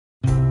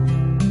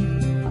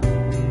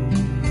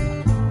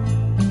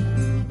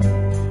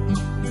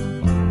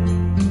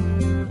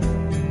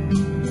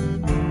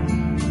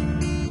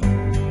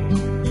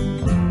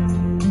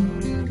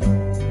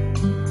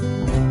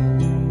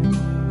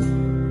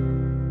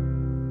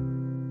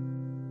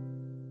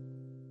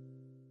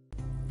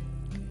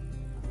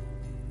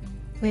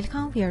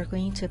Welcome, we are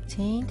going to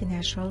obtain the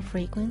natural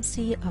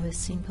frequency of a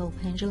simple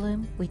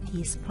pendulum with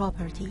these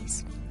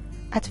properties.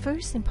 At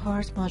first, in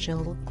Part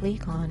module,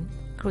 click on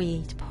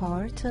Create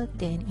Part,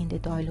 then in the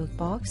dialog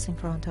box in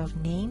front of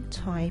Name,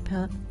 type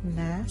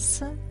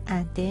Mass,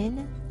 and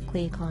then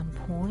click on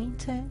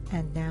Point,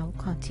 and now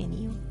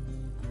Continue.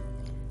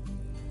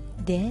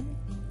 Then,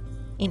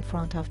 in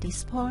front of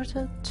this part,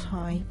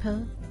 type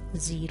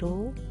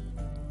 0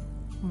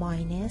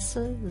 minus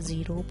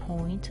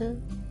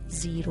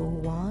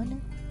 0.010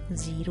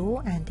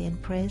 and then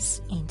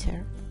press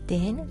Enter.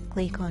 Then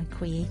click on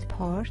Create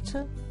Part,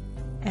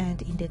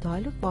 and in the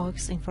dialog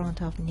box in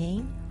front of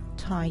Name,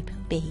 type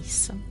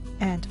Base,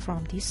 and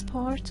from this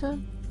part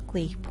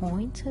click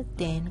Point,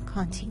 then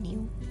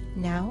Continue.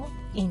 Now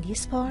in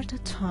this part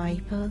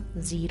type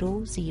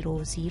 000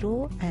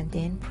 and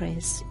then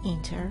press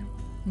Enter.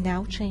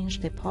 Now change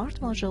the part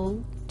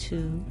module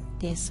to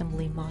the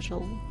assembly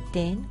module.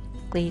 Then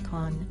click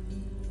on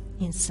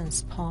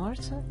Instance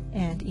Part,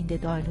 and in the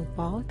dialog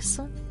box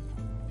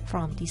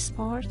from this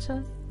part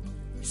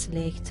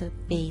select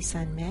Base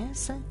and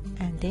Mass,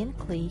 and then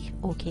click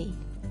OK.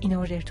 In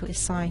order to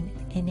assign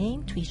a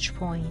name to each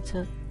point,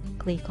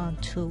 click on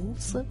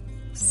Tools,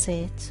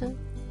 Set,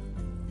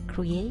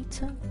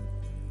 Create,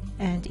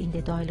 and in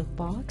the dialog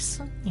box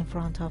in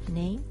front of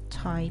Name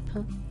type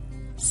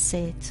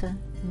Set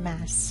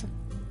Mass,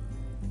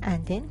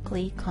 and then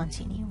click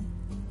Continue.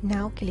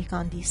 Now click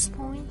on this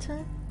point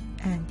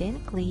and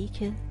then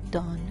click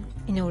Done.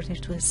 In order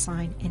to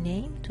assign a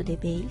name to the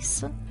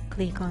base,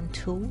 click on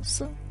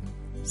Tools,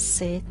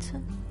 Set,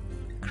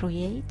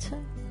 Create.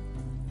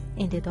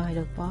 In the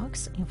dialog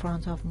box in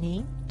front of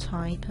Name,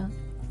 type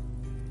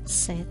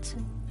Set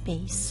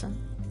Base,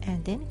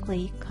 and then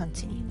click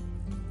Continue.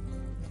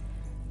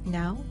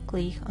 Now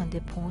click on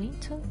the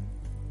point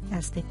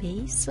as the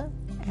base,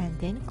 and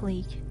then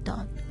click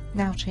Done.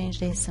 Now change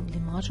the assembly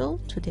module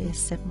to the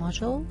step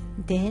module,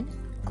 then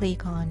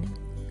click on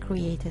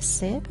Create a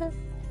step.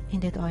 In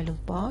the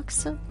dialog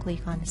box,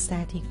 click on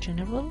Static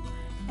General,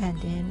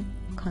 and then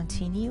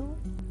Continue.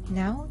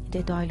 Now in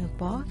the dialog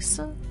box,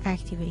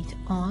 activate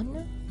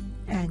On,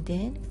 and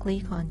then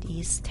click on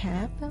this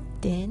tab.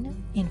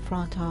 Then in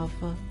front of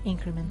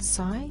increment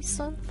size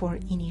for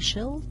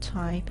initial,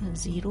 type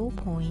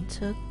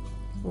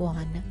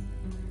 0.1,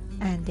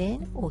 and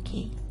then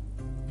OK.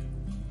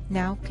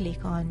 Now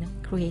click on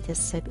Create a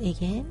step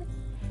again,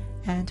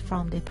 and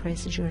from the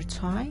procedure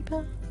type,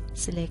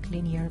 select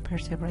Linear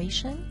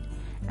Perturbation,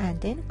 and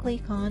then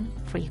click on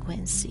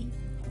Frequency.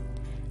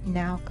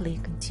 Now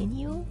click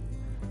Continue.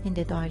 In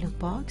the dialog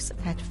box,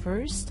 at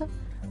first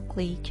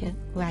click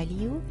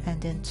Value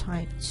and then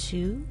type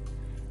 2,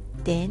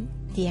 then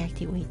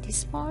deactivate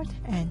this part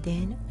and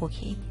then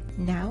OK.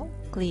 Now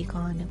click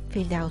on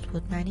Field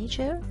Output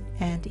Manager,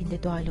 and in the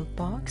dialog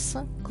box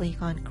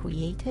click on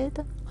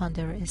Created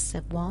under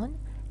Step 1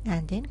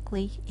 and then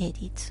click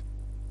Edit.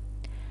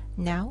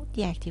 Now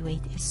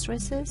deactivate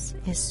stresses,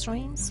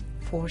 strains,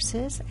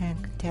 forces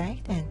and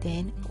contact, and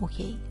then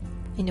OK.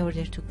 In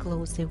order to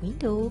close the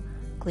window,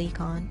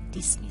 click on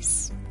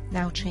Dismiss.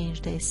 Now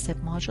change the step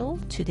module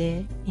to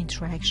the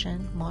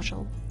interaction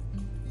module.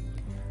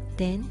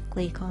 Then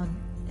click on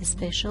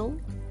Special,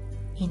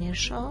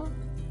 Inertia,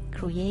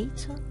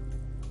 Create.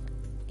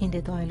 In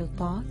the dialog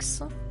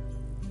box,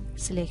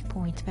 select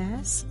Point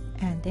Mass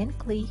and then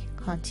click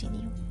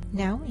Continue.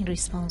 Now in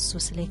response to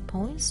select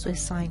points to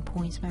assign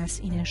point mass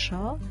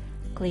inertia,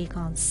 click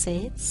on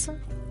Sets,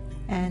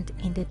 and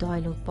in the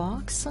dialog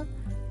box,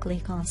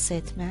 click on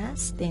Set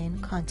Mass, then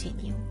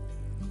Continue.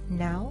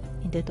 Now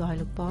in the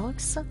dialog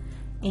box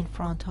in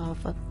front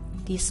of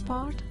this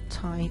part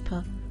type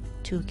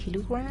 2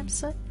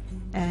 kilograms,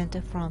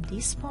 and from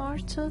this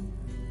part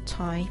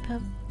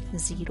type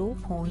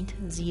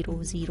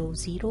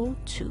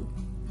 0.0002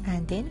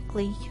 and then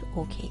click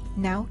OK.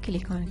 Now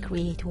click on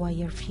Create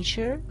Wire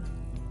Feature,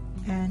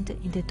 and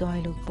in the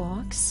dialog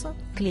box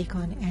click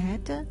on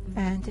Add,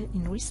 and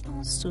in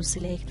response to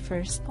select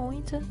first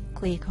point,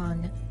 click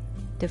on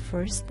the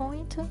first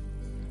point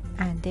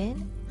and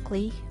then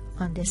click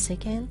on the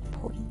second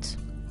point.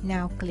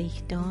 Now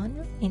click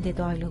Done. In the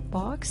dialog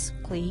box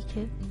click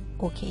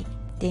OK.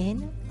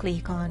 Then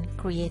click on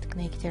Create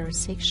Connector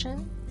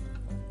Section,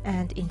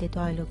 and in the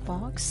dialog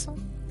box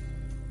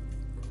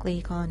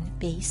click on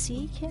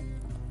Basic,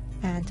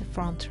 and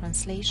from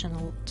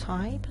Translational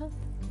Type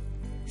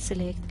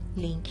select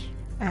Link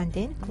and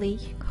then click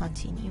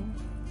Continue.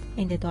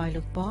 In the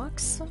dialog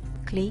box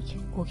click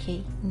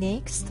OK.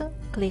 Next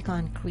click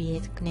on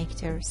Create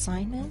Connector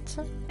Assignment,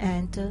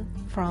 and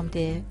from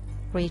the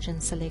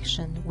region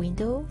selection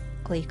window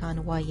click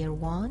on Wire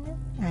 1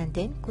 and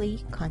then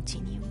click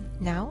Continue.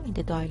 Now in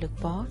the dialog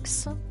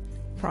box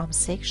from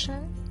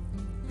Section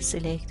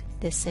select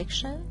the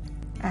section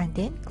and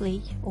then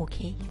click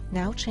OK.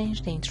 Now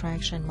change the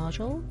interaction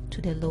module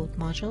to the Load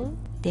module,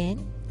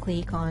 then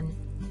click on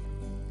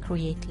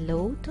Create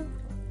Load.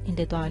 In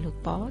the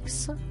dialog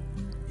box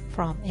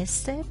from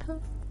Step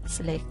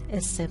select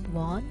Step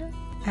 1,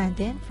 and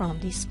then from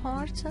this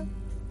part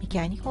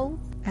mechanical,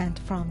 and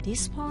from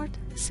this part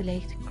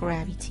select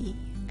gravity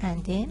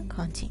and then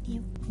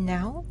continue.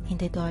 Now in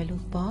the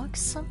dialog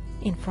box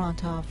in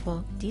front of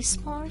this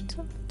part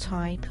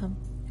type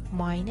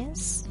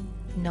minus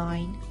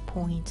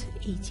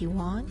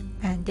 9.81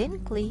 and then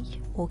click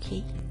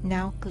OK.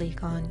 Now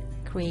click on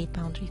create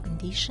boundary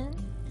condition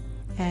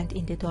and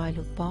in the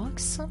dialog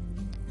box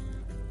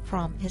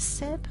from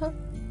step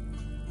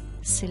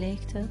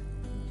select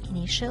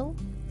initial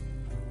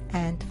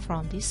and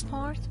from this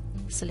part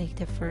select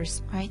the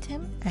first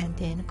item and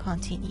then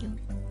continue.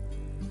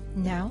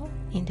 Now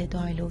in the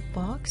dialog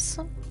box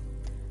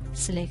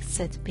select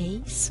set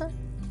base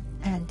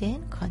and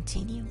then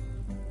continue.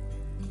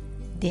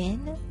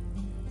 Then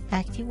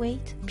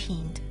activate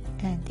pinned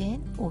and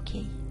then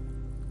OK.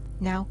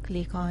 Now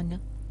click on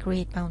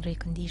create boundary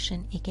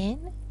condition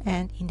again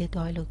and in the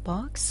dialog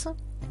box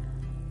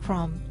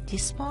from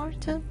this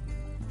part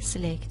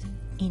select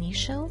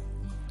initial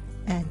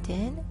and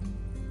then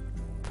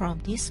from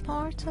this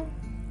part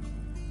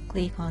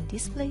click on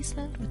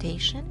displacement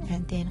rotation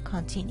and then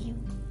continue.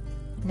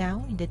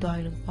 Now in the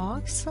dialog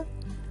box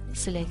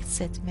select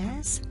set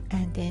mass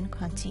and then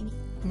continue.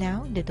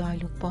 Now in the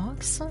dialog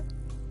box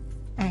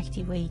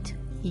activate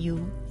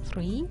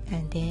U3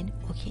 and then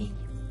OK.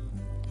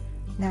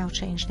 Now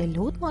change the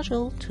load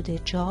module to the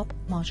job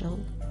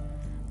module.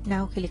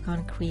 Now click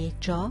on create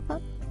job.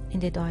 In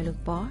the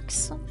dialog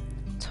box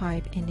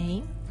type a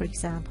name, for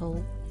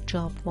example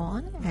job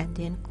 1 and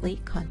then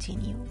click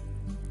continue.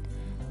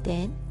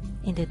 Then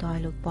in the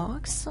dialog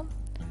box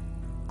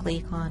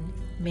click on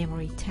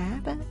memory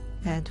tab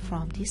and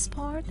from this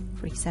part,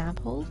 for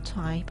example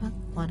type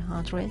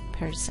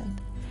 100%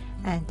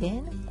 and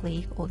then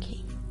click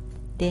OK.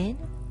 Then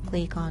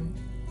click on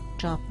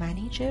job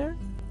manager.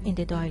 In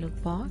the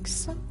dialog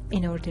box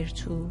in order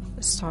to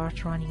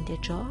start running the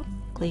job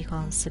click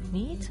on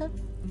submit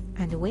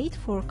and wait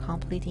for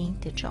completing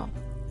the job.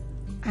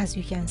 As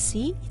you can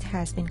see, it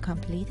has been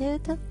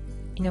completed.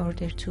 In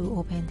order to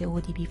open the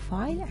ODB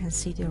file and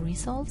see the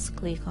results,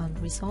 click on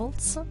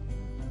results.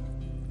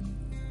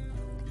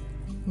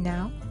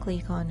 Now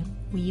click on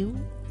view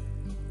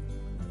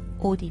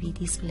ODB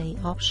display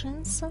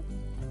options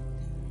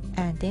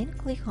and then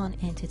click on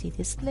entity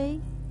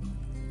display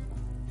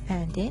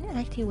and then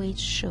activate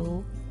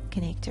show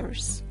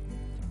connectors.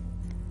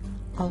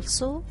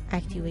 Also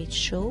activate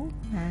show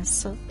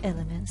mass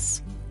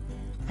elements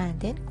and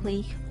then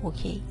click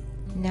OK.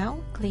 Now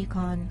click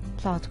on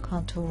plot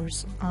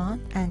contours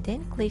on and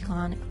then click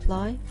on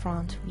apply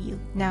front view.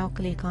 Now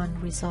click on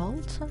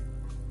result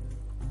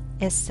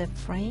step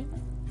frame.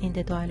 In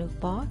the dialog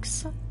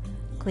box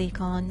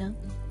click on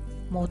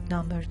mode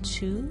number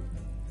 2.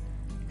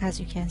 As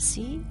you can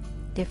see,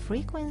 the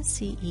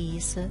frequency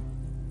is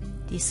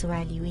this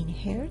value in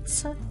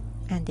hertz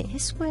and the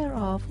square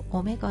of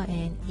omega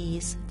n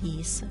is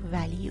this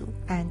value,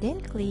 and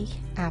then click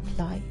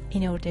apply.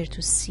 In order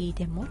to see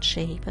the mode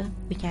shape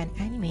we can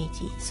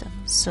animate it,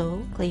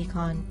 so click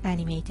on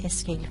animate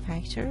scale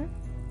factor.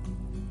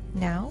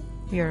 Now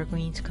we are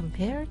going to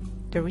compare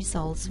the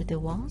results with the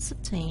ones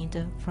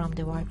obtained from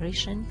the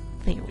vibration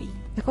theory.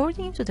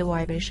 According to the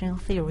vibration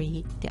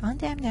theory, the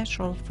undamped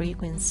natural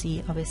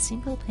frequency of a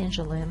simple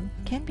pendulum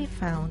can be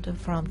found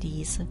from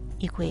these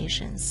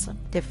equations.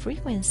 The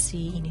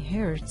frequency in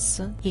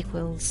hertz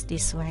equals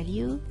this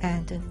value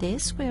and the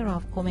square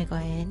of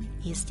omega n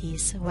is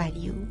this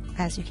value.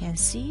 As you can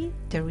see,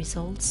 the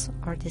results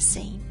are the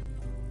same.